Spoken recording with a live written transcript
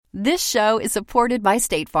This show is supported by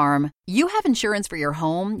State Farm. You have insurance for your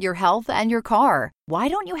home, your health, and your car. Why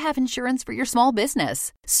don't you have insurance for your small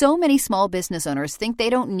business? So many small business owners think they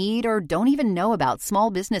don't need or don't even know about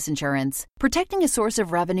small business insurance. Protecting a source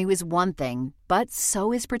of revenue is one thing, but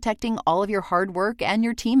so is protecting all of your hard work and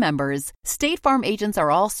your team members. State Farm agents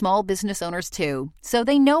are all small business owners too, so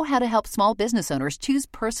they know how to help small business owners choose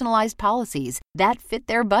personalized policies that fit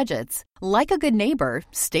their budgets. Like a good neighbor,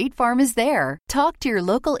 State Farm is there. Talk to your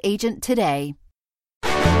local agent today.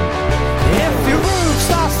 If your roof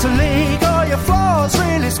starts to leak or your floor's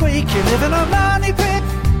really squeak, you live in a money pit.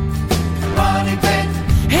 Money pit.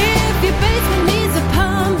 If your basement needs a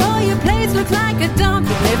pump or your place looks like a dump,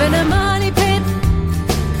 you live in a money pit.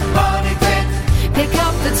 Money pit. Pick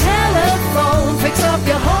up the telephone, fix up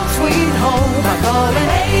your home sweet home by calling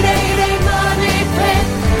 888 Money Pit.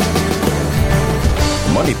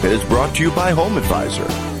 Money Pit is brought to you by Home Advisor,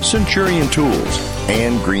 Centurion Tools,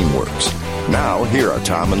 and Greenworks. Now, here are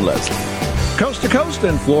Tom and Leslie. Coast to coast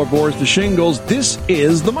and floorboards to shingles, this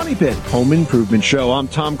is the Money Pit Home Improvement Show. I'm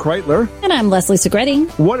Tom Kreitler. And I'm Leslie Segretti.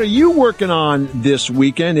 What are you working on this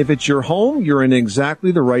weekend? If it's your home, you're in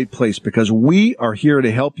exactly the right place because we are here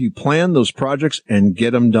to help you plan those projects and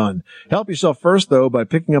get them done. Help yourself first, though, by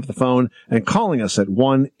picking up the phone and calling us at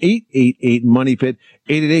 1-888-MONEY-PIT,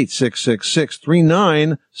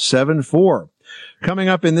 888-666-3974. Coming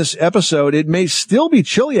up in this episode, it may still be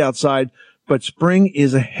chilly outside, but spring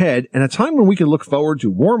is ahead and a time when we can look forward to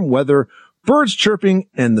warm weather, birds chirping,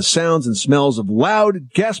 and the sounds and smells of loud,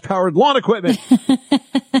 gas-powered lawn equipment. And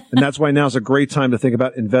that's why now's a great time to think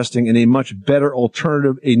about investing in a much better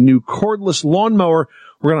alternative, a new cordless lawnmower.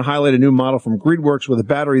 We're going to highlight a new model from Greenworks with a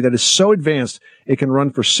battery that is so advanced it can run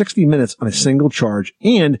for 60 minutes on a single charge,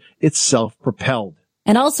 and it's self-propelled.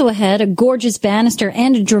 And also ahead, a gorgeous banister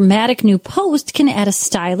and a dramatic new post can add a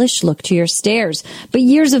stylish look to your stairs. But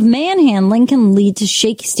years of manhandling can lead to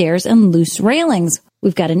shaky stairs and loose railings.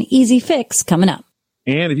 We've got an easy fix coming up.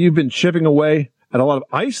 And if you've been chipping away at a lot of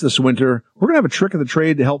ice this winter, we're going to have a trick of the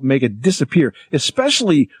trade to help make it disappear,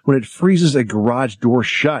 especially when it freezes a garage door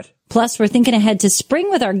shut. Plus, we're thinking ahead to spring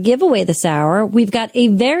with our giveaway this hour. We've got a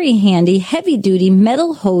very handy, heavy-duty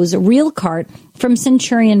metal hose reel cart from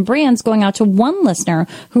Centurion Brands going out to one listener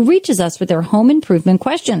who reaches us with their home improvement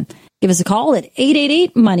question. Give us a call at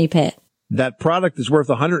 888-MONEY-PIT. That product is worth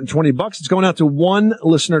 $120. It's going out to one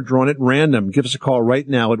listener drawn at random. Give us a call right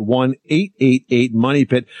now at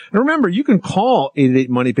 1-888-MONEY-PIT. And remember, you can call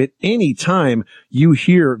 888-MONEY-PIT anytime you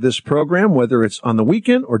hear this program, whether it's on the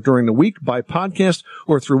weekend or during the week by podcast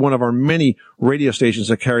or through one of our many radio stations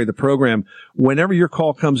that carry the program. Whenever your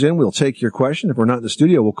call comes in, we'll take your question. If we're not in the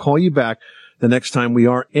studio, we'll call you back the next time we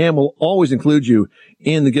are, and we'll always include you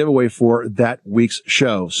in the giveaway for that week's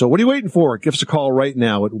show. So what are you waiting for? Give us a call right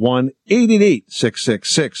now at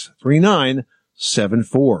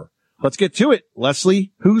 1-888-666-3974. Let's get to it.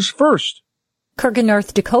 Leslie, who's first? Kirk in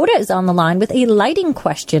North Dakota is on the line with a lighting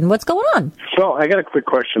question. What's going on? So I got a quick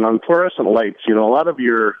question on fluorescent lights. You know, a lot of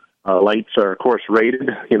your lights are, of course,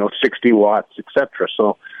 rated, 60 watts, etc.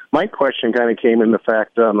 So my question kind of came in the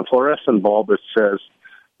fact on the fluorescent bulb, it says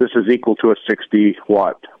this is equal to a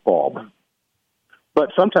 60-watt bulb. But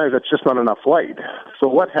sometimes it's just not enough light. So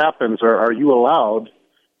what happens, are you allowed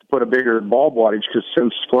to put a bigger bulb wattage? Because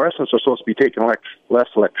since fluorescents are supposed to be taking less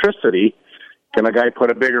electricity, can a guy put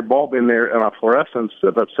a bigger bulb in there on a fluorescence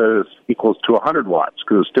that says equals to 100 watts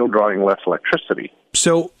because it's still drawing less electricity?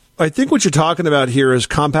 So I think what you're talking about here is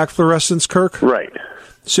compact fluorescence, Kirk? Right.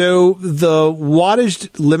 So the wattage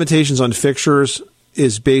limitations on fixtures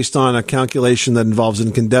is based on a calculation that involves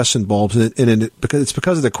incandescent bulbs, and it's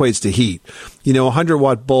because it equates to heat. A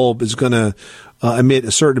 100-watt bulb is going to emit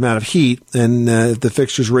a certain amount of heat, and if the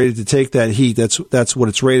fixture's rated to take that heat, that's what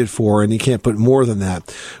it's rated for, and you can't put more than that.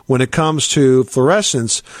 When it comes to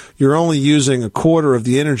fluorescence, you're only using a quarter of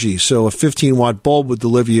the energy, so a 15-watt bulb would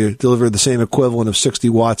deliver the same equivalent of 60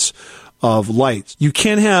 watts of light. You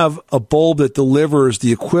can have a bulb that delivers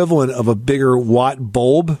the equivalent of a bigger watt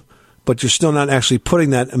bulb, but you're still not actually putting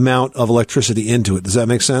that amount of electricity into it. Does that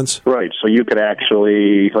make sense? Right. So you could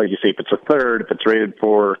actually, like you say, if it's a third, if it's rated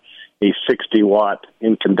for a 60-watt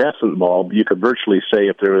incandescent bulb, you could virtually say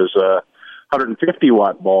if there was a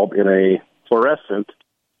 150-watt bulb in a fluorescent,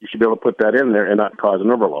 you should be able to put that in there and not cause an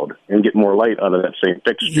overload and get more light out of that same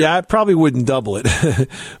fixture. Yeah, I probably wouldn't double it.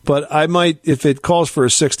 But I might, if it calls for a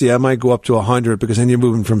 60, I might go up to 100 because then you're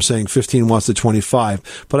moving from saying 15 watts to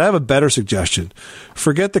 25. But I have a better suggestion.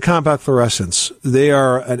 Forget the compact fluorescents. They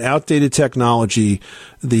are an outdated technology.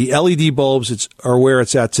 The LED bulbs are where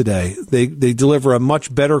it's at today. They deliver a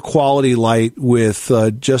much better quality light with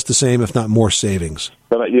just the same, if not more, savings.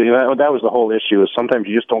 But that was the whole issue. Is sometimes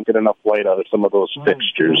you just don't get enough light out of some of those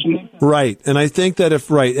fixtures. Right, and I think that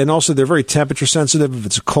and also they're very temperature sensitive. If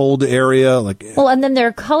it's a cold area, and then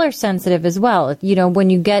they're color sensitive as well. When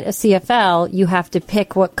you get a CFL, you have to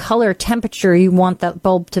pick what color temperature you want that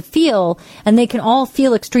bulb to feel, and they can all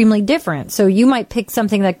feel extremely different. So you might pick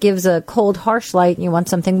something that gives a cold, harsh light, and you want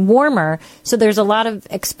something warmer. So there's a lot of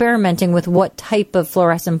experimenting with what type of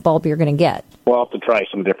fluorescent bulb you're going to get. We'll have to try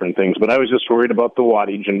some different things, but I was just worried about the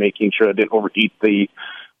wattage and making sure I didn't overheat the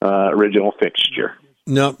original fixture.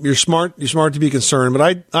 No, you're smart. You're smart to be concerned,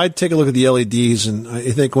 but I'd take a look at the LEDs, and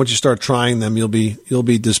I think once you start trying them, you'll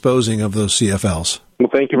be disposing of those CFLs. Well,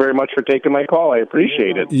 thank you very much for taking my call. I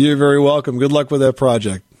appreciate it. You're very welcome. Good luck with that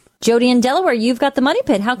project. Jody in Delaware, you've got the Money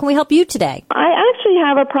Pit. How can we help you today? I actually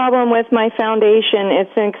have a problem with my foundation.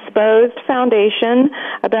 It's an exposed foundation,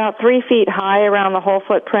 about 3 feet high around the whole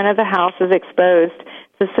footprint of the house is exposed.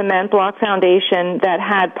 It's a cement block foundation that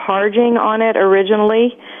had parging on it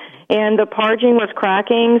originally, and the parging was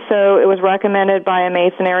cracking, so it was recommended by a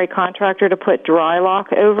masonry contractor to put dry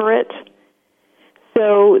lock over it.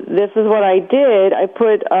 So this is what I did. I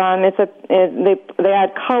put they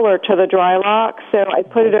add color to the dry lock, so I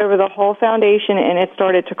put it over the whole foundation, and it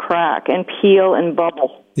started to crack and peel and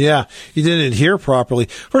bubble. Yeah, you didn't adhere properly.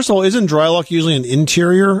 First of all, isn't dry lock usually an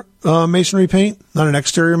interior masonry paint, not an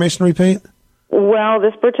exterior masonry paint? Well,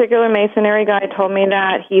 this particular masonry guy told me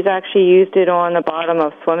that he's actually used it on the bottom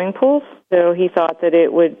of swimming pools. So he thought that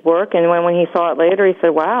it would work, and when he saw it later, he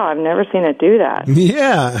said, wow, I've never seen it do that.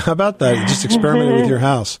 Yeah, how about that? Just experimented with your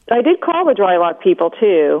house. I did call the dry lock people,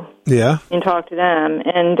 too. Yeah. And talk to them,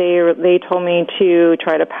 and they told me to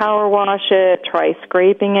try to power wash it, try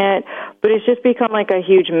scraping it, but it's just become like a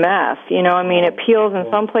huge mess. It peels in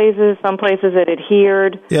some places it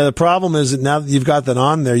adhered. Yeah, the problem is that now that you've got that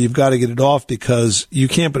on there, you've got to get it off because you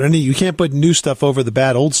can't put new stuff over the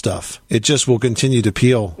bad old stuff. It just will continue to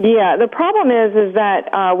peel. Yeah, the problem is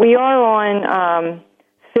that we are on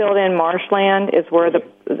filled-in marshland and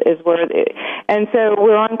so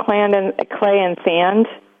we're on clay and sand.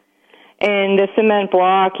 And the cement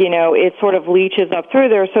block, it sort of leaches up through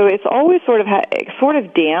there, so it's always sort of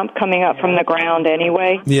damp coming up from the ground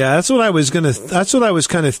anyway. Yeah, that's what I was kind of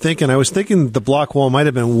thinking. I was thinking the block wall might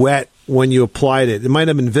have been wet when you applied it. It might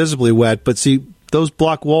have been visibly wet, but see, those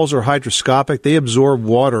block walls are hydroscopic. They absorb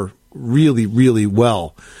water really, really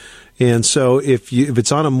well. And so if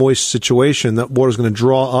it's on a moist situation, that water's going to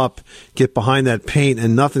draw up, get behind that paint,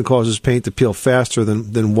 and nothing causes paint to peel faster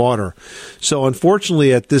than water. So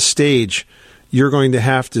unfortunately, at this stage, you're going to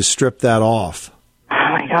have to strip that off. Oh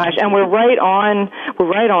my gosh! And we're right on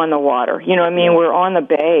the water. We're on the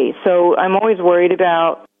bay. So I'm always worried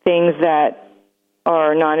about things that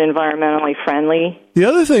are not environmentally friendly. The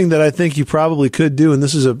other thing that I think you probably could do, and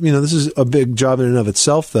this is a big job in and of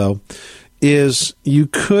itself, though, is you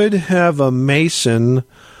could have a mason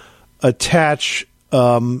attach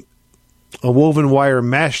a woven wire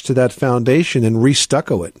mesh to that foundation and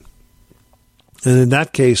re-stucco it. And in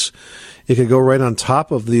that case, it could go right on top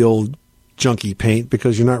of the old junky paint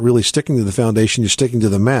because you're not really sticking to the foundation, you're sticking to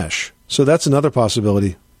the mesh. So that's another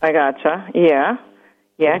possibility. I gotcha. Yeah.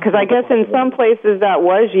 Yeah, because I guess in some places that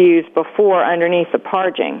was used before underneath the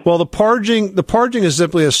parging. Well, the parging is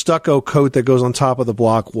simply a stucco coat that goes on top of the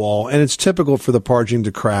block wall, and it's typical for the parging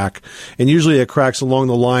to crack. And usually it cracks along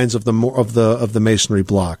the lines of the masonry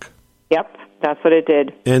block. Yep, that's what it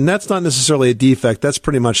did. And that's not necessarily a defect. That's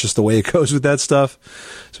pretty much just the way it goes with that stuff,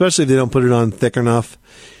 especially if they don't put it on thick enough.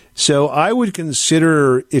 So I would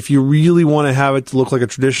consider, if you really want to have it to look like a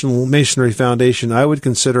traditional masonry foundation, I would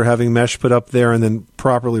consider having mesh put up there and then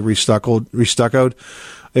properly restuccoed.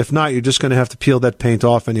 If not, you're just going to have to peel that paint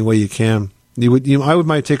off any way you can. I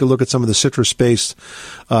might take a look at some of the citrus-based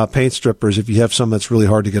paint strippers if you have some that's really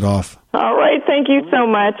hard to get off. All right, thank you so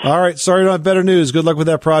much. All right, sorry to have better news. Good luck with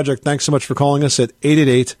that project. Thanks so much for calling us at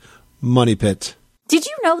 888-MONEY-PIT. Did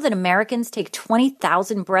you know that Americans take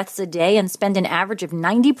 20,000 breaths a day and spend an average of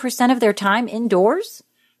 90% of their time indoors?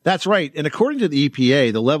 That's right. And according to the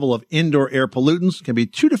EPA, the level of indoor air pollutants can be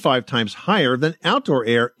 2 to 5 times higher than outdoor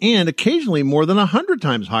air and occasionally more than 100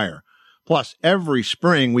 times higher. Plus, every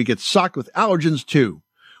spring we get socked with allergens too.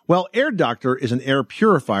 Well, Air Doctor is an air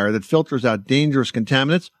purifier that filters out dangerous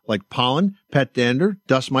contaminants like pollen, pet dander,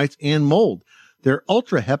 dust mites, and mold. Their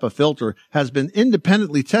Ultra HEPA filter has been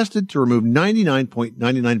independently tested to remove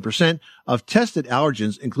 99.99% of tested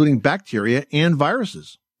allergens, including bacteria and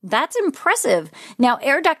viruses. That's impressive. Now,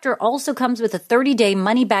 Air Doctor also comes with a 30-day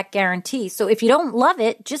money-back guarantee, so if you don't love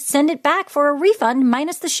it, just send it back for a refund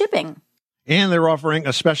minus the shipping. And they're offering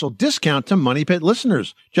a special discount to Money Pit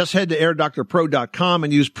listeners. Just head to airdoctorpro.com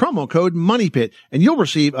and use promo code MONEYPIT, and you'll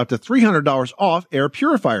receive up to $300 off air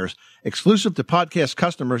purifiers. Exclusive to podcast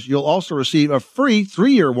customers, you'll also receive a free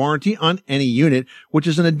 3-year warranty on any unit, which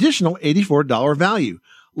is an additional $84 value.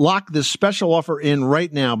 Lock this special offer in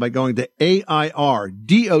right now by going to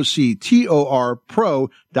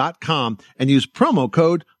airdoctorpro.com and use promo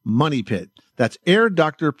code MONEYPIT. That's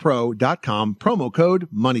airdoctorpro.com, promo code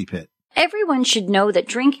MONEYPIT. Everyone should know that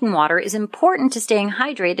drinking water is important to staying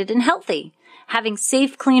hydrated and healthy. Having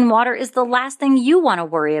safe, clean water is the last thing you want to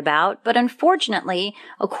worry about, but unfortunately,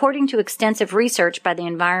 according to extensive research by the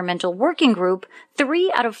Environmental Working Group,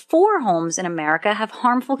 3 out of 4 homes in America have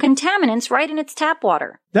harmful contaminants right in its tap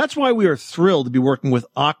water. That's why we are thrilled to be working with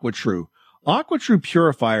AquaTrue. AquaTrue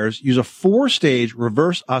purifiers use a 4-stage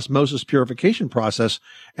reverse osmosis purification process,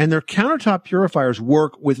 and their countertop purifiers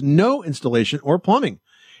work with no installation or plumbing.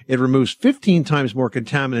 It removes 15 times more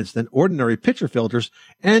contaminants than ordinary pitcher filters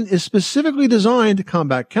and is specifically designed to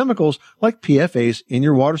combat chemicals like PFAS in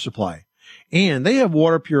your water supply. And they have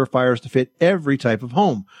water purifiers to fit every type of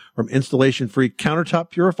home, from installation-free countertop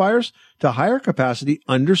purifiers to higher capacity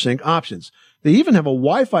under-sink options. They even have a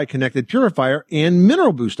Wi-Fi connected purifier and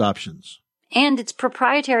mineral boost options. And its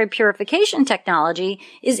proprietary purification technology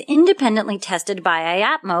is independently tested by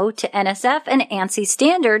IAPMO to NSF and ANSI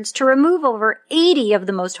standards to remove over 80 of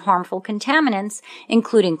the most harmful contaminants,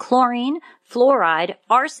 including chlorine, fluoride,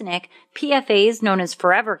 arsenic, PFAS known as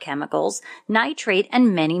forever chemicals, nitrate,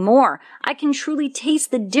 and many more. I can truly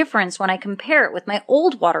taste the difference when I compare it with my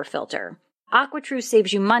old water filter. AquaTrue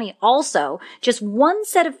saves you money also. Just one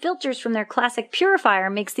set of filters from their classic purifier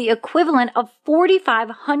makes the equivalent of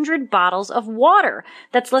 4,500 bottles of water.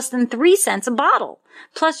 That's less than 3 cents a bottle.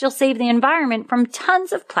 Plus, you'll save the environment from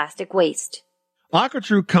tons of plastic waste.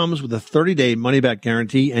 AquaTrue comes with a 30-day money-back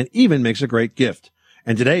guarantee and even makes a great gift.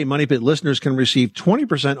 And today, Money Pit listeners can receive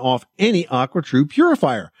 20% off any AquaTrue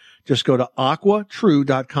purifier. Just go to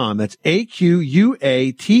aquatrue.com. That's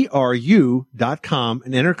AQUATRU.com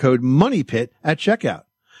and enter code MONEYPIT at checkout.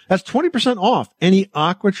 That's 20% off any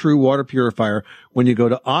AquaTrue water purifier when you go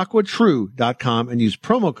to aquatrue.com and use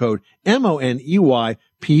promo code MONEYPIT.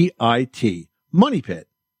 MONEYPIT.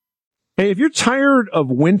 Hey, if you're tired of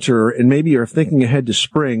winter and maybe you're thinking ahead to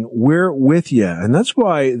spring, we're with you. And that's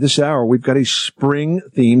why this hour we've got a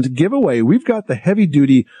spring-themed giveaway. We've got the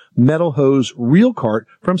heavy-duty metal hose reel cart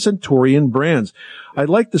from Centurion Brands. I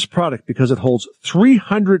like this product because it holds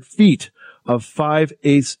 300 feet of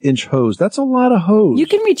 5/8-inch hose. That's a lot of hose. You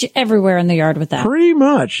can reach everywhere in the yard with that. Pretty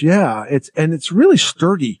much, yeah. It's really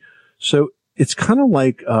sturdy. So it's kind of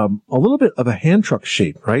like a little bit of a hand truck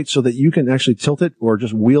shape, right? So that you can actually tilt it or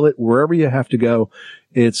just wheel it wherever you have to go.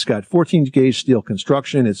 It's got 14-gauge steel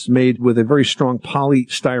construction. It's made with a very strong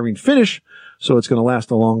polystyrene finish, so it's going to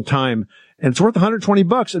last a long time. And it's worth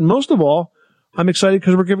 $120. And most of all, I'm excited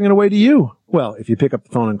because we're giving it away to you. Well, if you pick up the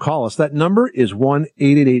phone and call us, that number is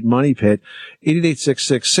 1-888-MONEY-PIT,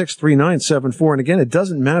 888-666-3974. And again, it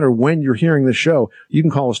doesn't matter when you're hearing the show. You can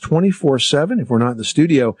call us 24/7. If we're not in the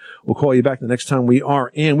studio, we'll call you back the next time we are.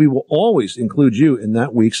 And we will always include you in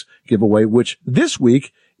that week's giveaway, which this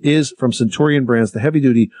week is from Centurion Brands, the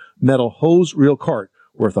heavy-duty metal hose reel cart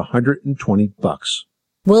worth $120.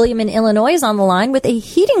 William in Illinois is on the line with a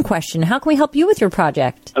heating question. How can we help you with your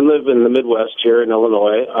project? I live in the Midwest here in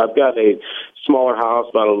Illinois. I've got a smaller house,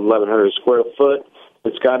 about 1,100 square foot.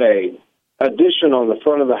 It's got a addition on the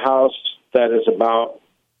front of the house that is about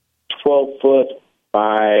 12 foot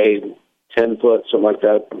by 10 foot, something like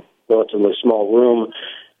that, relatively small room.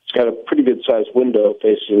 It's got a pretty good-sized window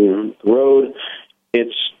facing the road.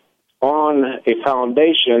 It's on a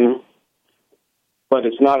foundation, but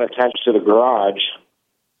it's not attached to the garage.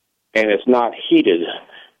 And it's not heated.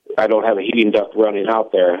 I don't have a heating duct running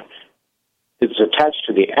out there. It's attached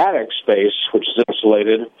to the attic space, which is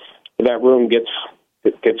insulated. That room gets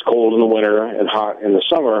cold in the winter and hot in the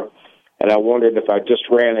summer. And I wondered if I just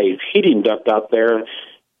ran a heating duct out there,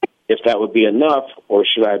 if that would be enough, or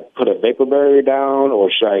should I put a vapor barrier down, or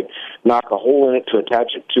should I knock a hole in it to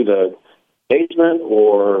attach it to the basement,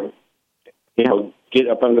 or, get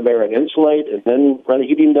up under there and insulate and then run a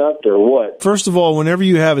heating duct, or what? First of all, whenever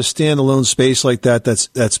you have a standalone space like that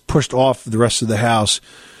that's pushed off the rest of the house,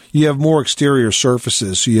 you have more exterior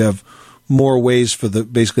surfaces, so you have more ways for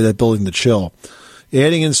basically that building to chill.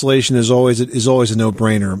 Adding insulation is always a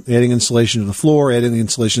no-brainer. Adding insulation to the floor, adding the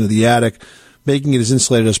insulation to the attic, making it as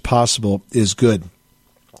insulated as possible is good.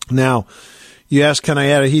 Now, you ask, can I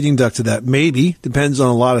add a heating duct to that? Maybe. Depends on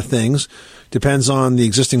a lot of things. Depends on the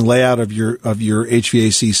existing layout of your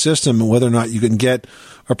HVAC system and whether or not you can get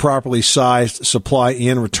a properly sized supply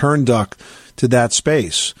and return duct to that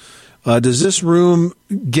space. Does this room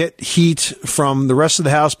get heat from the rest of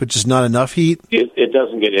the house, but just not enough heat? It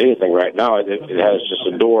doesn't get anything right now. It has just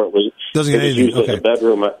a door. Doesn't get anything. Used as a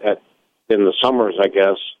bedroom in the summers, I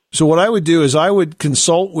guess. So what I would do is I would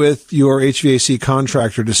consult with your HVAC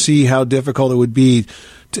contractor to see how difficult it would be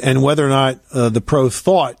and whether or not the pro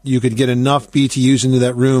thought you could get enough BTUs into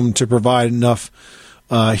that room to provide enough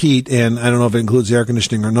heat, and I don't know if it includes air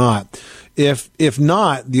conditioning or not. If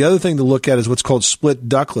not, the other thing to look at is what's called split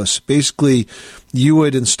ductless. Basically, you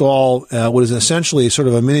would install what is essentially sort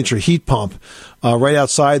of a miniature heat pump right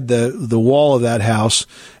outside the wall of that house,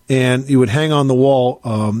 and you would hang on the wall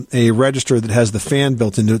a register that has the fan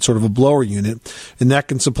built into it, sort of a blower unit, and that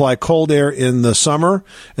can supply cold air in the summer,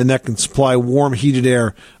 and that can supply warm, heated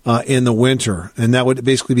air in the winter. And that would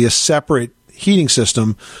basically be a separate heating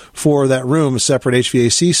system for that room, a separate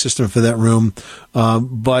HVAC system for that room.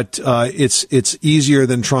 But it's easier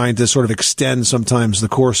than trying to sort of extend sometimes the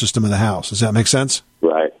core system of the house. Does that make sense?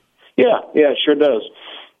 Right. Yeah, it sure does.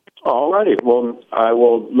 All righty. Well, I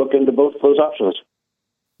will look into both of those options.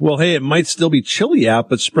 Well, hey, it might still be chilly out,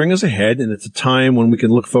 but spring is ahead, and it's a time when we can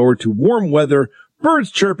look forward to warm weather,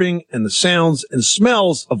 birds chirping, and the sounds and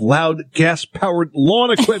smells of loud gas-powered lawn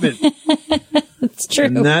equipment. It's true.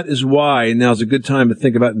 And that is why now's a good time to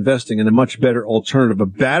think about investing in a much better alternative, a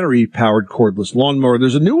battery-powered cordless lawnmower.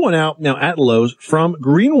 There's a new one out now at Lowe's from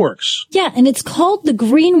Greenworks. Yeah, and it's called the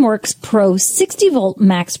Greenworks Pro 60-volt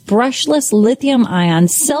max brushless lithium-ion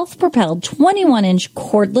self-propelled 21-inch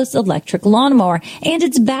cordless electric lawnmower. And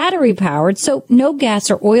it's battery-powered, so no gas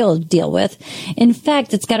or oil to deal with. In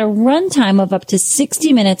fact, it's got a runtime of up to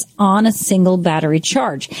 60 minutes on a single battery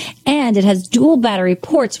charge. And it has dual battery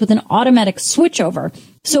ports with an automatic switchover.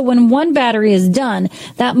 So when one battery is done,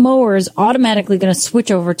 that mower is automatically going to switch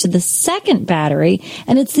over to the second battery,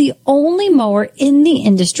 and it's the only mower in the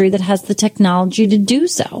industry that has the technology to do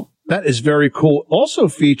so. That is very cool. Also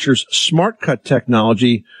features Smart Cut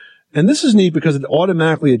technology, and this is neat because it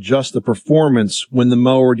automatically adjusts the performance when the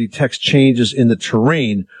mower detects changes in the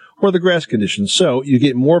terrain or the grass conditions. So you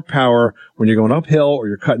get more power when you're going uphill or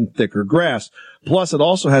you're cutting thicker grass. Plus, it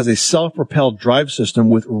also has a self-propelled drive system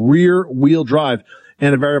with rear-wheel drive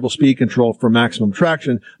and a variable speed control for maximum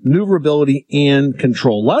traction, maneuverability, and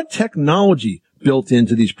control. A lot of technology built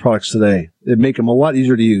into these products today. They make them a lot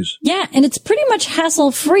easier to use. Yeah, and it's pretty much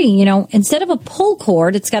hassle-free. You know, instead of a pull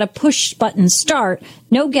cord, it's got a push-button start,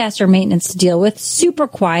 no gas or maintenance to deal with, super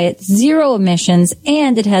quiet, zero emissions,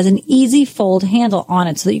 and it has an easy fold handle on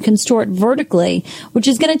it so that you can store it vertically, which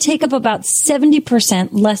is going to take up about 70%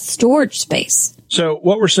 less storage space. So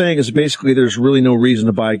what we're saying is basically there's really no reason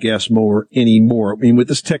to buy a gas mower anymore. I mean, with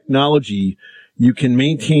this technology, you can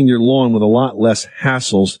maintain your lawn with a lot less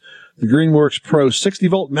hassles. The Greenworks Pro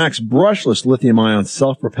 60-volt max brushless lithium-ion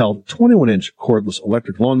self-propelled 21-inch cordless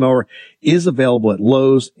electric lawnmower is available at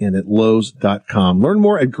Lowe's and at Lowe's.com. Learn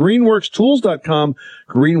more at GreenworksTools.com.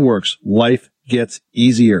 Greenworks, life gets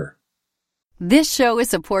easier. This show is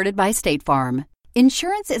supported by State Farm.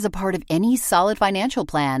 Insurance is a part of any solid financial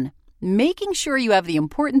plan. Making sure you have the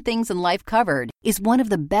important things in life covered is one of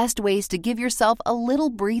the best ways to give yourself a little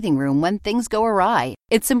breathing room when things go awry.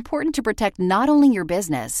 It's important to protect not only your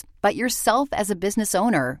business, but yourself as a business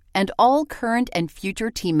owner and all current and future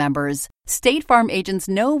team members. State Farm agents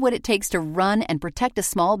know what it takes to run and protect a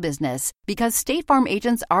small business because State Farm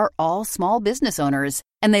agents are all small business owners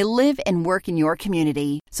and they live and work in your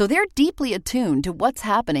community. So they're deeply attuned to what's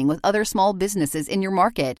happening with other small businesses in your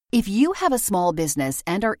market. If you have a small business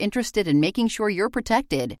and are interested in making sure you're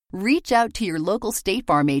protected, reach out to your local State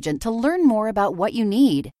Farm agent to learn more about what you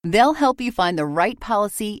need. They'll help you find the right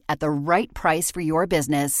policy at the right price for your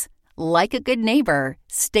business. Like a good neighbor,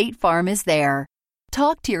 State Farm is there.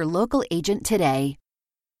 Talk to your local agent today.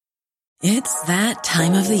 It's that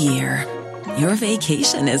time of the year. Your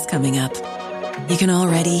vacation is coming up. You can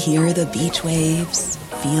already hear the beach waves,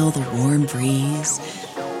 feel the warm breeze,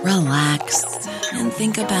 relax, and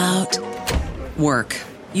think about work.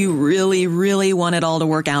 You really, really want it all to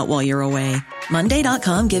work out while you're away.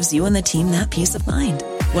 Monday.com gives you and the team that peace of mind.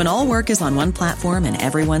 When all work is on one platform and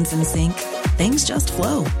everyone's in sync, things just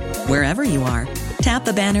flow. Wherever you are, tap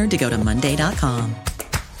the banner to go to Monday.com.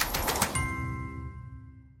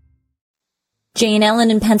 Jane Ellen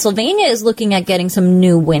in Pennsylvania is looking at getting some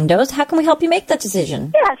new windows. How can we help you make that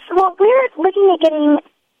decision? Yes, well, we're looking at getting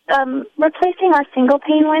replacing our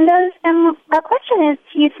single-pane windows, and our question is,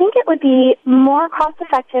 do you think it would be more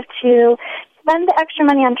cost-effective to spend the extra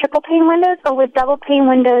money on triple-pane windows, or would double-pane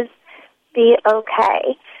windows be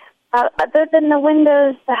okay? Other than the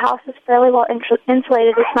windows, the house is fairly well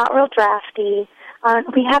insulated. It's not real drafty.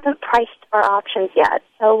 We haven't priced our options yet,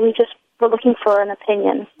 so we just we're looking for an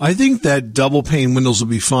opinion. I think that double pane windows will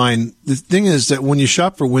be fine. The thing is that when you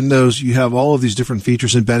shop for windows, you have all of these different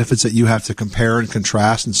features and benefits that you have to compare and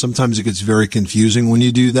contrast, and sometimes it gets very confusing when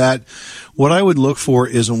you do that. What I would look for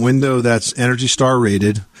is a window that's Energy Star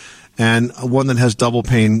rated and one that has double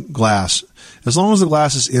pane glass. As long as the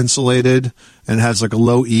glass is insulated and has like a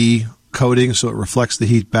low E coating so it reflects the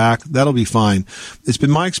heat back, that'll be fine. It's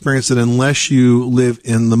been my experience that unless you live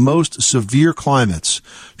in the most severe climates,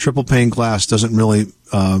 triple pane glass doesn't really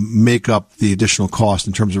make up the additional cost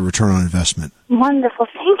in terms of return on investment. Wonderful.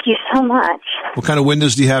 Thank you so much. What kind of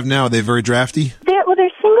windows do you have now? Are they very drafty? They're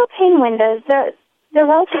single pane windows. They're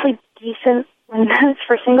relatively decent windows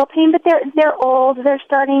for single pane, but they're old. They're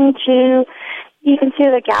starting to, you can see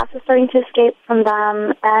the gas is starting to escape from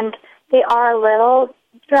them, and they are a little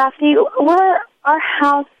drafty. Our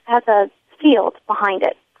house has a field behind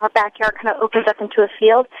it. Our backyard kind of opens up into a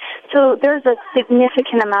field. So there's a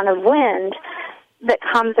significant amount of wind that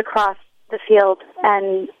comes across the field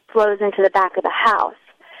and flows into the back of the house.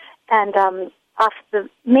 And off the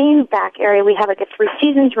main back area, we have like a Three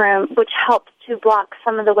Seasons room, which helps to block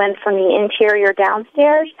some of the wind from the interior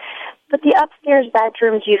downstairs. But the upstairs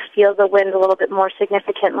bedrooms, you feel the wind a little bit more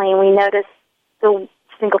significantly, and we notice the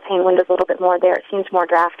single pane windows a little bit more there. It seems more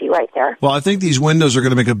drafty right there. Well, I think these windows are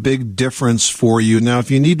going to make a big difference for you. Now,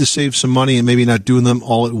 if you need to save some money and maybe not doing them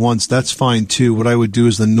all at once, that's fine too. What I would do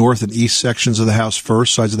is the north and east sections of the house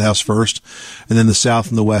first, sides of the house first, and then the south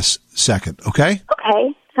and the west second. Okay?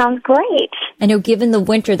 Okay. Sounds great. I know given the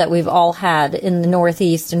winter that we've all had in the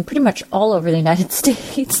Northeast and pretty much all over the United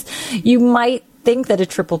States, you might think that a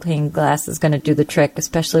triple pane glass is going to do the trick,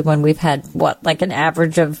 especially when we've had, like an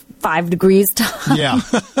average of 5 degrees top. Yeah.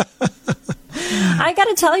 I got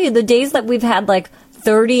to tell you, the days that we've had like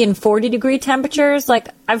 30 and 40 degree temperatures, like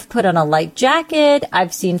I've put on a light jacket.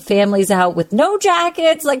 I've seen families out with no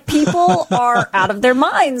jackets. Like people are out of their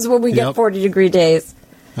minds when we get 40 degree days.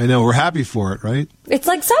 I know. We're happy for it, right? It's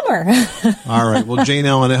like summer. All right. Well, Jane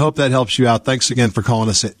Ellen, I hope that helps you out. Thanks again for calling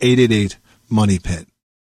us at 888-MONEY-PIT.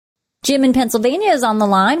 Jim in Pennsylvania is on the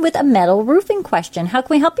line with a metal roofing question. How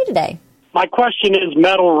can we help you today? My question is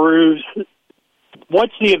metal roofs.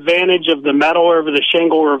 What's the advantage of the metal over the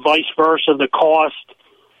shingle or vice versa, the cost?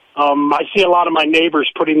 I see a lot of my neighbors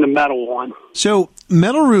putting the metal on. So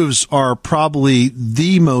metal roofs are probably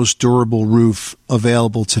the most durable roof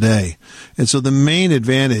available today. And so the main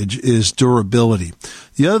advantage is durability.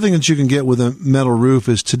 The other thing that you can get with a metal roof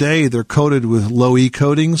is today they're coated with low E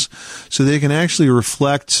coatings, so they can actually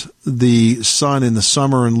reflect the sun in the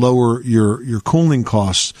summer and lower your cooling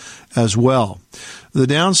costs as well. The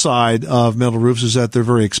downside of metal roofs is that they're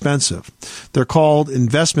very expensive. They're called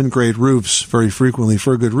investment-grade roofs very frequently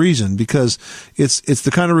for a good reason, because it's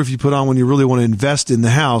the kind of roof you put on when you really want to invest in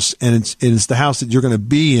the house, and it's the house that you're going to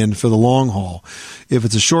be in for the long haul. If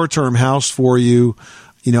it's a short-term house for you,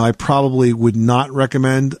 I probably would not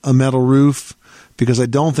recommend a metal roof, because I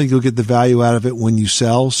don't think you'll get the value out of it when you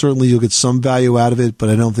sell. Certainly you'll get some value out of it, but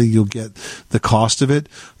I don't think you'll get the cost of it.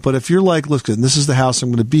 But if you're like, listen, this is the house I'm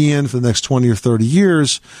going to be in for the next 20 or 30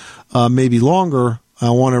 years, maybe longer,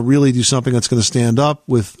 I want to really do something that's going to stand up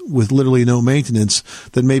with literally no maintenance,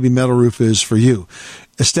 then maybe metal roof is for you.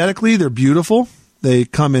 Aesthetically, they're beautiful. They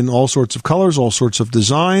come in all sorts of colors, all sorts of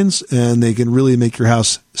designs, and they can really make your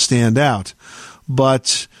house stand out.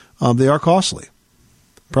 But they are costly.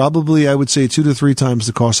 Probably, I would say 2 to 3 times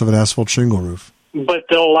the cost of an asphalt shingle roof. But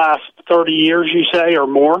they'll last 30 years, you say, or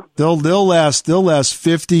more? They'll last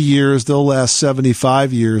 50 years. They'll last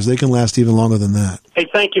 75 years. They can last even longer than that. Hey,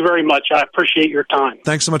 thank you very much. I appreciate your time.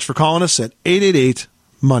 Thanks so much for calling us at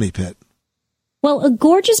 888-MONEY-PIT. Well, a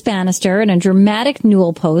gorgeous banister and a dramatic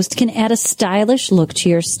newel post can add a stylish look to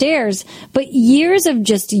your stairs, but years of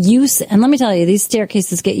just use, and let me tell you, these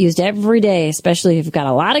staircases get used every day, especially if you've got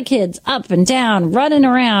a lot of kids up and down, running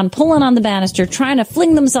around, pulling on the banister, trying to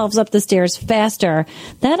fling themselves up the stairs faster.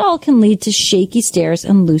 That all can lead to shaky stairs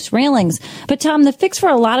and loose railings. But Tom, the fix for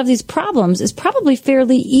a lot of these problems is probably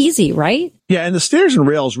fairly easy, right? Yeah, and the stairs and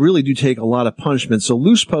rails really do take a lot of punishment, so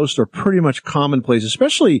loose posts are pretty much commonplace,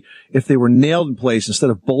 especially if they were nailed in place instead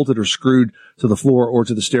of bolted or screwed to the floor or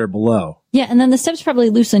to the stair below. Yeah, and then the steps probably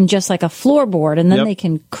loosen just like a floorboard, and then they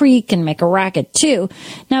can creak and make a racket too.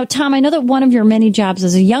 Now, Tom, I know that one of your many jobs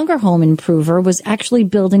as a younger home improver was actually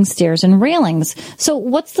building stairs and railings. So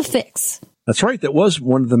what's the fix? That's right. That was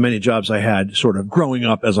one of the many jobs I had sort of growing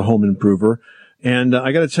up as a home improver. And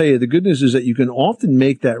I got to tell you, the good news is that you can often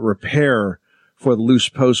make that repair for the loose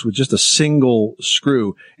post with just a single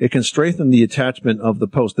screw. It can strengthen the attachment of the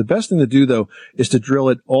post. The best thing to do, though, is to drill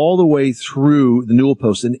it all the way through the newel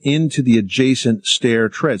post and into the adjacent stair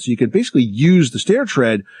tread. So you can basically use the stair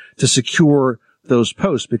tread to secure those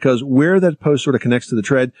posts, because where that post sort of connects to the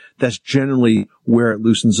tread, that's generally where it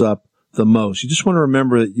loosens up the most. You just want to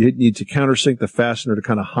remember that you need to countersink the fastener to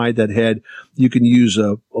kind of hide that head. You can use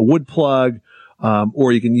a wood plug,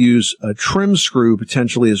 or you can use a trim screw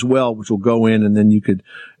potentially as well, which will go in, and then you could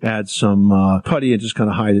add some putty and just kind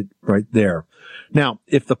of hide it right there. Now,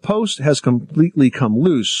 if the post has completely come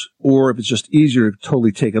loose, or if it's just easier to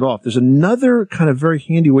totally take it off, there's another kind of very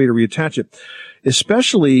handy way to reattach it,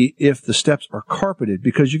 especially if the steps are carpeted,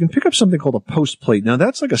 because you can pick up something called a post plate. Now,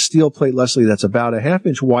 that's like a steel plate, Leslie, that's about a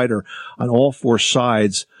half-inch wider on all four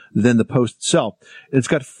sides than the post itself. And it's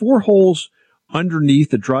got 4 holes underneath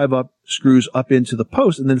that drive up screws up into the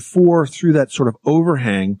post, and then 4 through that sort of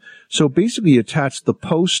overhang. So basically you attach the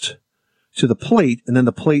post to the plate and then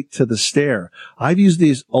the plate to the stair. I've used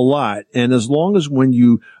these a lot, and as long as when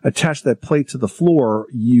you attach that plate to the floor,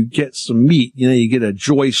 you get some meat, you get a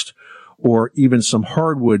joist or even some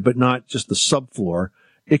hardwood, but not just the subfloor,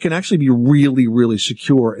 it can actually be really, really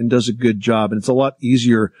secure and does a good job. And it's a lot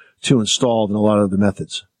easier to install than a lot of the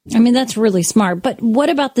methods. I mean, that's really smart. But what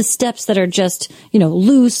about the steps that are just,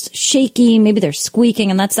 loose, shaky, maybe they're squeaking,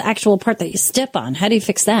 and that's the actual part that you step on? How do you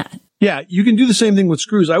fix that? Yeah, you can do the same thing with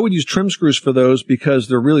screws. I would use trim screws for those because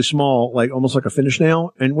they're really small, like almost like a finish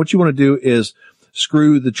nail. And what you want to do is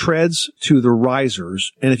screw the treads to the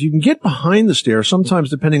risers. And if you can get behind the stair, sometimes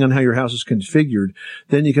depending on how your house is configured,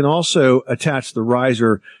 then you can also attach the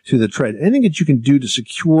riser to the tread. Anything that you can do to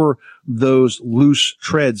secure those loose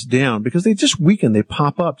treads down, because they just weaken. They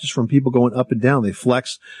pop up just from people going up and down. They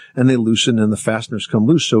flex and they loosen and the fasteners come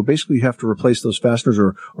loose. So basically you have to replace those fasteners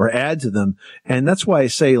or add to them. And that's why I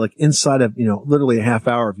say, like, inside of, literally a half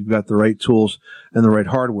hour, if you've got the right tools and the right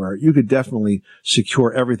hardware, you could definitely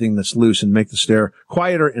secure everything that's loose and make the stair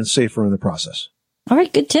quieter and safer in the process. All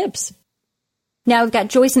right, good tips. Now we've got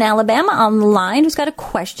Joyce in Alabama on the line who's got a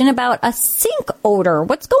question about a sink odor.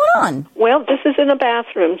 What's going on? Well, this is in a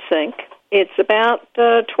bathroom sink. It's about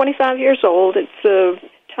 25 years old. It's a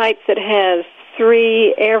type that has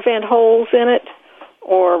 3 air vent holes in it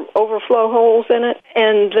or overflow holes in it,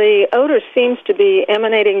 and the odor seems to be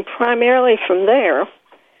emanating primarily from there.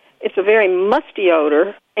 It's a very musty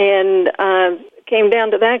odor, and I came down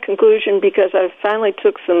to that conclusion because I finally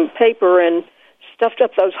took some paper and stuffed up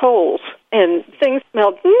those holes, and things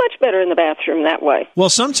smelled much better in the bathroom that way.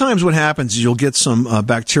 Well, sometimes what happens is you'll get some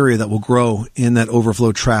bacteria that will grow in that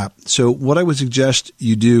overflow trap. So what I would suggest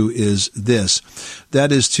you do is this.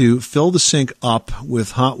 That is to fill the sink up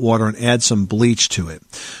with hot water and add some bleach to it.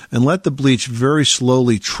 And let the bleach very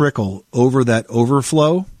slowly trickle over that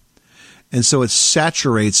overflow. And so it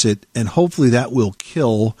saturates it, and hopefully that will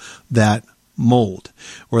kill that mold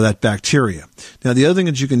or that bacteria. Now, the other thing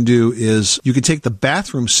that you can do is you can take the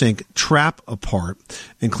bathroom sink trap apart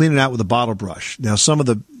and clean it out with a bottle brush. Now, some of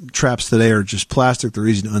the traps today are just plastic. They're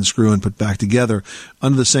easy to unscrew and put back together.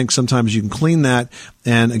 Under the sink, sometimes you can clean that.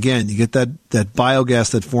 And again, you get that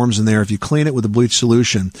biogas that forms in there. If you clean it with a bleach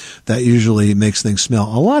solution, that usually makes things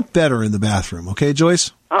smell a lot better in the bathroom. Okay,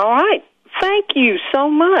 Joyce? All right. Thank you so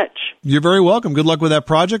much. You're very welcome. Good luck with that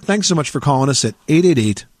project. Thanks so much for calling us at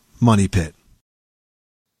 888-MONEY-PIT.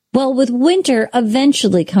 Well, with winter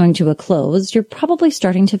eventually coming to a close, you're probably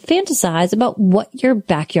starting to fantasize about what your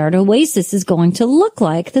backyard oasis is going to look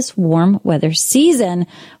like this warm weather season.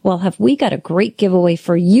 Well, have we got a great giveaway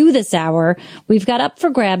for you this hour? We've got up for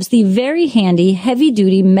grabs the very handy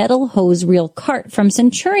heavy-duty metal hose reel cart from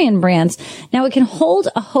Centurion Brands. Now, it can hold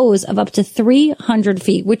a hose of up to 300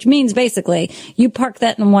 feet, which means basically you park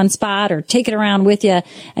that in one spot or take it around with you,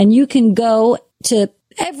 and you can go to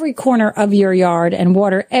every corner of your yard and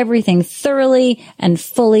water everything thoroughly and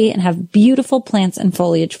fully and have beautiful plants and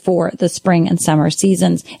foliage for the spring and summer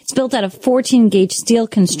seasons. It's built out of 14-gauge steel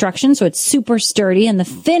construction, so it's super sturdy, and the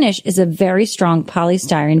finish is a very strong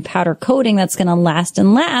polystyrene powder coating that's going to last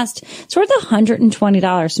and last. It's worth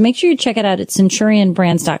 $120, so make sure you check it out at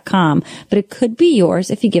CenturionBrands.com, but it could be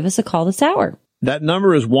yours if you give us a call this hour. That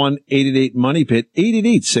number is 1-888-MONEY-PIT,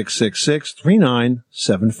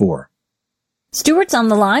 888-666-3974. Stuart's on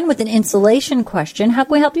the line with an insulation question. How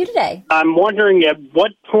can we help you today? I'm wondering at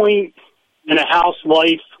what point in a house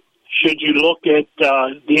life should you look at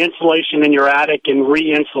the insulation in your attic and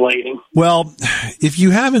re-insulating? Well, if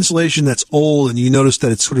you have insulation that's old and you notice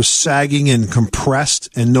that it's sort of sagging and compressed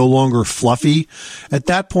and no longer fluffy, at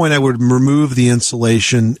that point I would remove the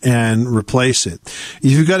insulation and replace it.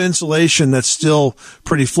 If you've got insulation that's still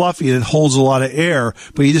pretty fluffy and it holds a lot of air,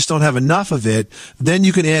 but you just don't have enough of it, then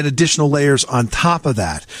you can add additional layers on top of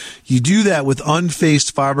that. You do that with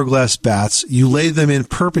unfaced fiberglass bats. You lay them in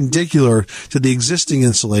perpendicular to the existing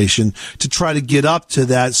insulation to try to get up to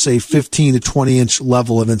that, say, 15 to 20 inch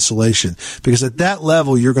level of insulation. Because at that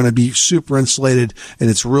level, you're going to be super insulated and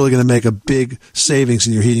it's really going to make a big savings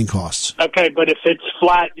in your heating costs. Okay, but if it's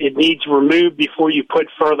flat, it needs removed before you put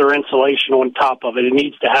further insulation on top of it. It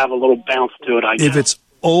needs to have a little bounce to it, I guess. If it's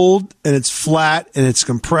old and it's flat and it's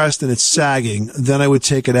compressed and it's sagging, then I would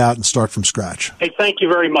take it out and start from scratch. Hey, thank you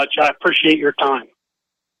very much. I appreciate your time.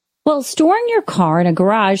 Well, storing your car in a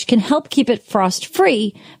garage can help keep it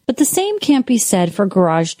frost-free, but the same can't be said for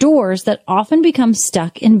garage doors that often become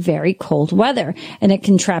stuck in very cold weather, and it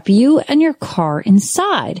can trap you and your car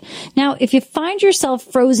inside. Now, if you find yourself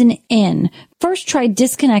frozen in, first try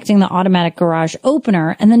disconnecting the automatic garage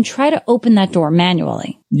opener and then try to open that door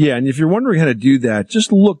manually. Yeah, and if you're wondering how to do that,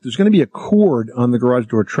 just look. There's going to be a cord on the garage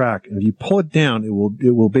door track, and if you pull it down, it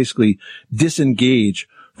will basically disengage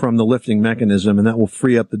from the lifting mechanism, and that will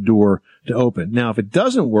free up the door to open. Now, if it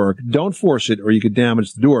doesn't work, don't force it or you could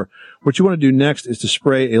damage the door. What you want to do next is to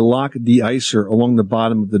spray a lock de-icer along the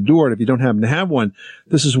bottom of the door. And if you don't happen to have one,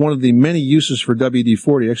 this is one of the many uses for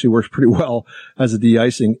WD-40. It actually works pretty well as a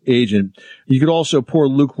de-icing agent. You could also pour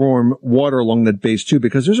lukewarm water along that base too,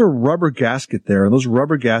 because there's a rubber gasket there, and those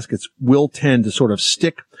rubber gaskets will tend to sort of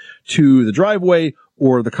stick to the driveway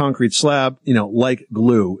or the concrete slab, like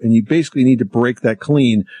glue. And you basically need to break that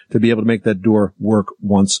clean to be able to make that door work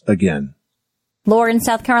once again. Laura in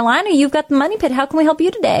South Carolina, you've got the Money Pit. How can we help you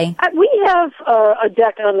today? We have a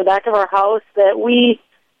deck on the back of our house that we,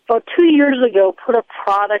 about 2 years ago, put a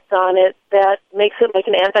product on it that makes it like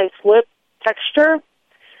an anti-slip texture.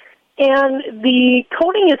 And the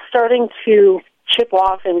coating is starting to chip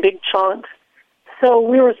off in big chunks. So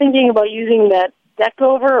we were thinking about using that deck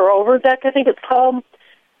over deck, I think it's called.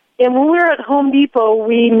 And when we were at Home Depot,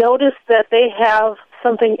 we noticed that they have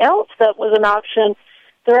something else that was an option.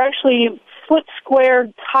 They're actually foot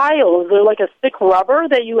squared tiles. They're like a thick rubber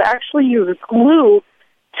that you actually use glue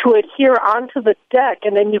to adhere onto the deck,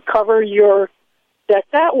 and then you cover your deck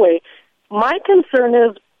that way. My concern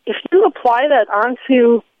is if you apply that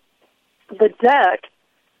onto the deck,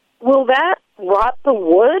 will that rot the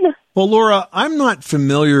wood? Well, Laura, I'm not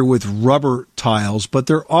familiar with rubber tiles, but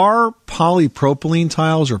there are polypropylene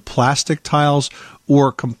tiles or plastic tiles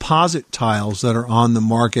or composite tiles that are on the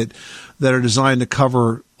market that are designed to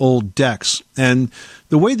cover old decks. And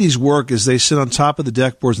the way these work is they sit on top of the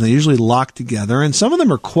deck boards and they usually lock together. And some of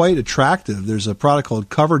them are quite attractive. There's a product called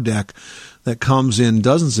Cover Deck that comes in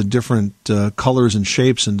dozens of different colors and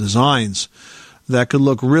shapes and designs that could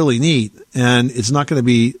look really neat. And it's not going to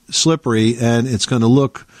be slippery and it's going to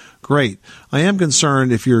look great. I am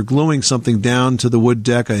concerned if you're gluing something down to the wood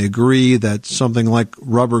deck. I agree that something like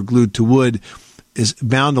rubber glued to wood is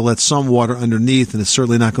bound to let some water underneath, and it's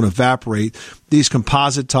certainly not going to evaporate. These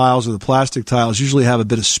composite tiles or the plastic tiles usually have a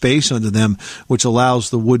bit of space under them, which allows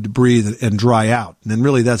the wood to breathe and dry out. And then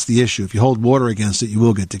really that's the issue. If you hold water against it, you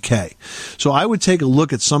will get decay. So I would take a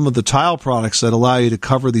look at some of the tile products that allow you to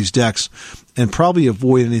cover these decks and probably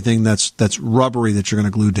avoid anything that's rubbery that you're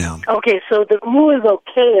going to glue down. Okay, so the glue is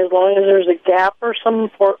okay as long as there's a gap or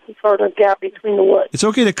some sort of gap between the wood. It's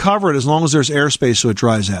okay to cover it as long as there's airspace so it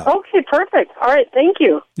dries out. Okay, perfect. All right, thank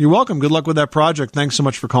you. You're welcome. Good luck with that project. Thanks so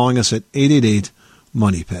much for calling us at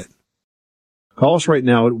 888-MONEY-PIT. Call us right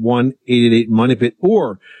now at 1-888-MONEY-PIT,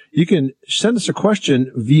 or you can send us a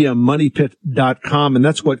question via moneypit.com, and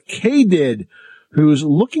that's what Kay did, who's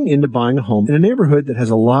looking into buying a home in a neighborhood that has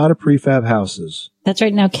a lot of prefab houses. That's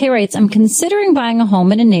right. Now, Kay writes, I'm considering buying a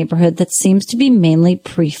home in a neighborhood that seems to be mainly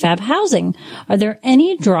prefab housing. Are there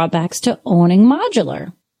any drawbacks to owning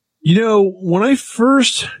modular? When I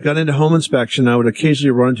first got into home inspection, I would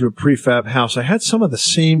occasionally run into a prefab house. I had some of the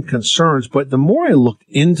same concerns, but the more I looked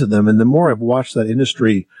into them and the more I've watched that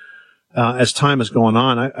industry as time has gone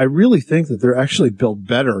on, I really think that they're actually built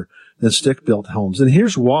better than stick-built homes. And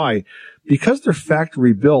here's why. Because they're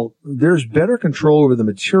factory built, there's better control over the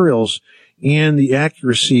materials and the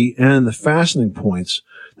accuracy and the fastening points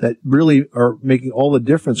that really are making all the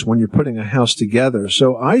difference when you're putting a house together.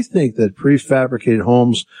 So I think that prefabricated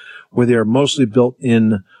homes, where they are mostly built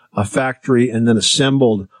in a factory and then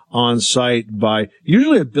assembled on site by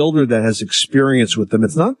usually a builder that has experience with them.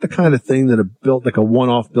 It's not the kind of thing that a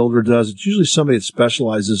one-off builder does. It's usually somebody that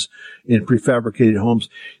specializes in prefabricated homes.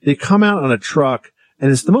 They come out on a truck,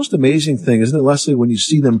 and it's the most amazing thing, isn't it, Leslie, when you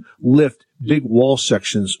see them lift big wall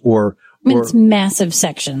sections or it's massive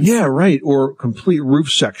sections. Yeah, right. Or complete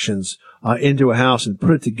roof sections into a house and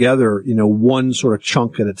put it together, one sort of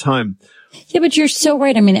chunk at a time. Yeah, but you're so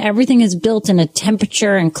right. I mean, everything is built in a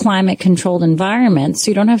temperature and climate controlled environment,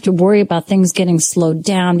 so you don't have to worry about things getting slowed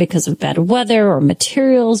down because of bad weather or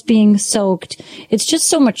materials being soaked. It's just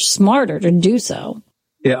so much smarter to do so.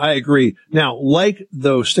 Yeah, I agree. Now, like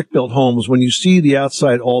those stick-built homes, when you see the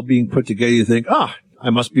outside all being put together, you think, I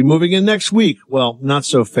must be moving in next week. Well, not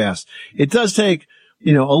so fast. It does take, a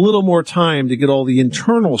little more time to get all the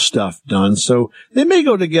internal stuff done. So they may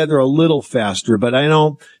go together a little faster, but I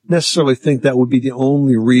don't necessarily think that would be the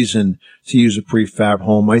only reason to use a prefab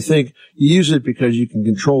home. I think you use it because you can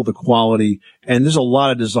control the quality, and there's a lot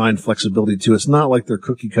of design flexibility too. It's not like they're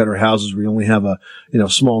cookie cutter houses where you only have a,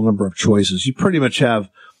 small number of choices. You pretty much have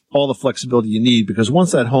all the flexibility you need, because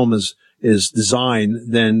once that home is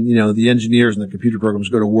designed, then, the engineers and the computer programs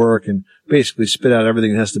go to work and basically spit out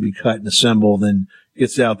everything that has to be cut and assembled and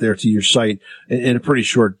gets out there to your site in a pretty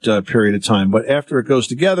short period of time. But after it goes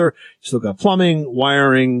together, you still got plumbing,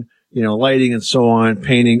 wiring, lighting and so on,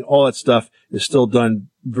 painting, all that stuff is still done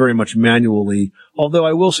very much manually. Although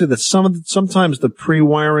I will say that sometimes the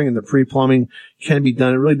pre-wiring and the pre-plumbing can be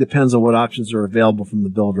done. It really depends on what options are available from the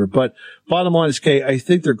builder. But bottom line is, Kay, I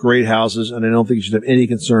think they're great houses, and I don't think you should have any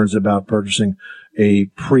concerns about purchasing a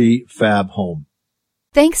prefab home.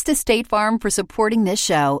 Thanks to State Farm for supporting this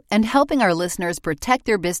show and helping our listeners protect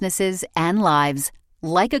their businesses and lives.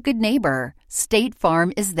 Like a good neighbor, State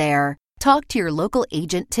Farm is there. Talk to your local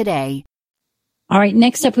agent today. All right,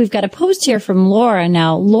 next up, we've got a post here from Laura.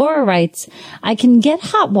 Now, Laura writes, I can get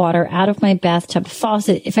hot water out of my bathtub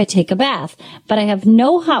faucet if I take a bath, but I have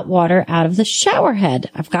no hot water out of the shower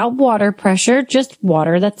head. I've got water pressure, just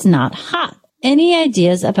water that's not hot. Any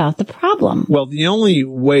ideas about the problem? Well, the only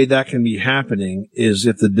way that can be happening is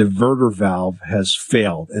if the diverter valve has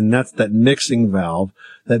failed, and that's that mixing valve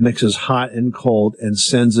that mixes hot and cold and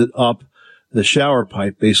sends it up the shower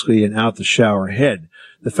pipe, basically, and out the shower head.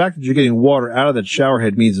 The fact that you're getting water out of that shower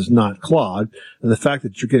head means it's not clogged. And the fact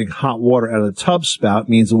that you're getting hot water out of the tub spout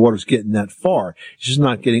means the water's getting that far. It's just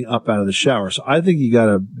not getting up out of the shower. So I think you got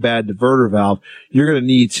a bad diverter valve. You're going to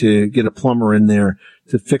need to get a plumber in there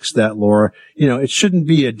to fix that, Laura. It shouldn't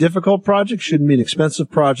be a difficult project, shouldn't be an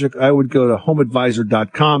expensive project. I would go to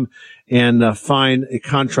homeadvisor.com and find a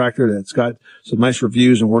contractor that's got some nice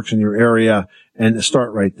reviews and works in your area, and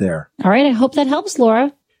start right there. All right. I hope that helps,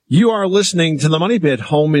 Laura. You are listening to the Money Pit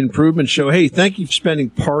Home Improvement Show. Hey, thank you for spending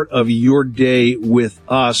part of your day with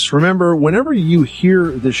us. Remember, whenever you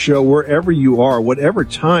hear the show, wherever you are, whatever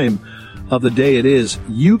time of the day it is,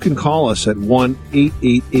 you can call us at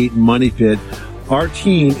 1-888-MONEY-PIT. Our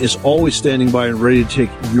team is always standing by and ready to take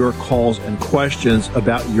your calls and questions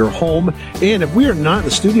about your home. And if we are not in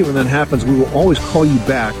the studio when that happens, we will always call you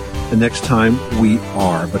back the next time we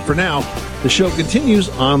are. But for now, the show continues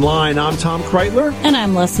online. I'm Tom Kreitler. And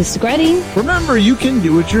I'm Leslie Segretti. Remember, you can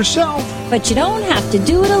do it yourself, but you don't have to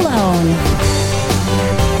do it alone.